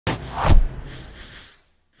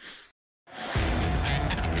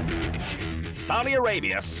Saudi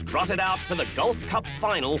Arabia strutted out for the Gulf Cup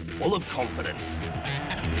final full of confidence.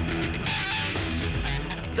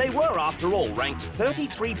 They were, after all, ranked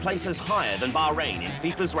 33 places higher than Bahrain in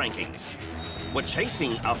FIFA's rankings. Were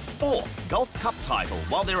chasing a fourth Gulf Cup title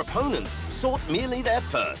while their opponents sought merely their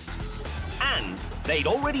first. And they'd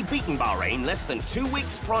already beaten Bahrain less than 2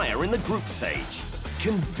 weeks prior in the group stage.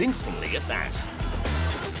 Convincingly at that.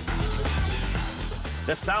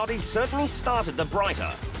 The Saudis certainly started the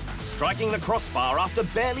brighter, striking the crossbar after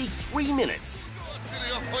barely 3 minutes.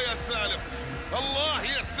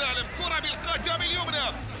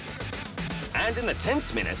 And in the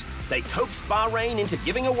 10th minute, they coaxed Bahrain into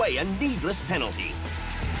giving away a needless penalty.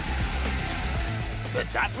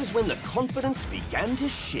 But that was when the confidence began to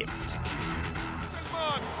shift.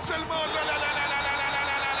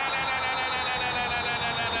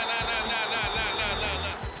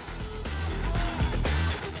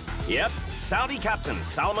 Yep, Saudi captain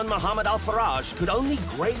Salman Mohammed Al Faraj could only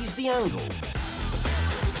graze the angle.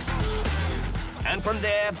 And from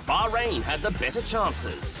there, Bahrain had the better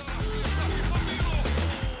chances.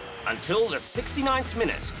 Until the 69th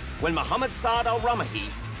minute, when Mohammed Saad Al Ramahi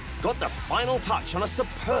got the final touch on a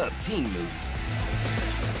superb team move.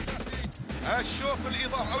 الشوط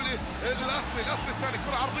الإضافي الأصلي الثاني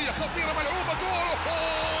كرة عرضية خطيرة ملعوبة جول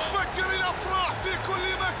فجر الأفراح في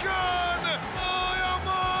كل مكان يا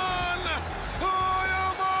مان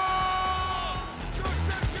يا مان.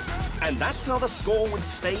 And that's how the score would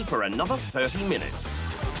stay for another 30 minutes.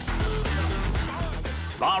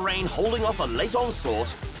 Bahrain holding off a late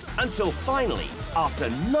onslaught until finally, after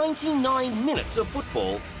 99 minutes of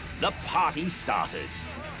football, the party started.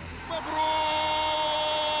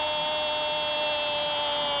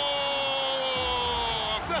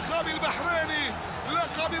 المنتخب البحريني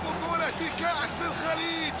لقب بطولة كأس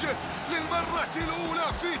الخليج للمرة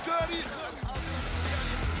الأولى في تاريخه.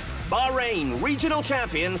 Bahrain regional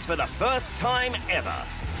champions for the first time ever.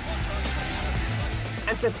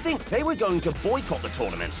 And to think they were going to boycott the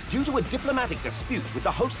tournament due to a diplomatic dispute with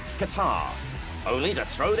the hosts Qatar, only to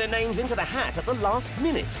throw their names into the hat at the last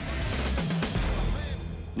minute.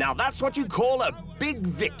 Now that's what you call a big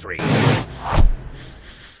victory.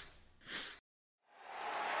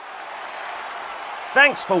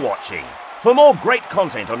 Thanks for watching. For more great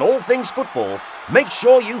content on all things football, make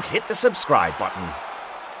sure you hit the subscribe button.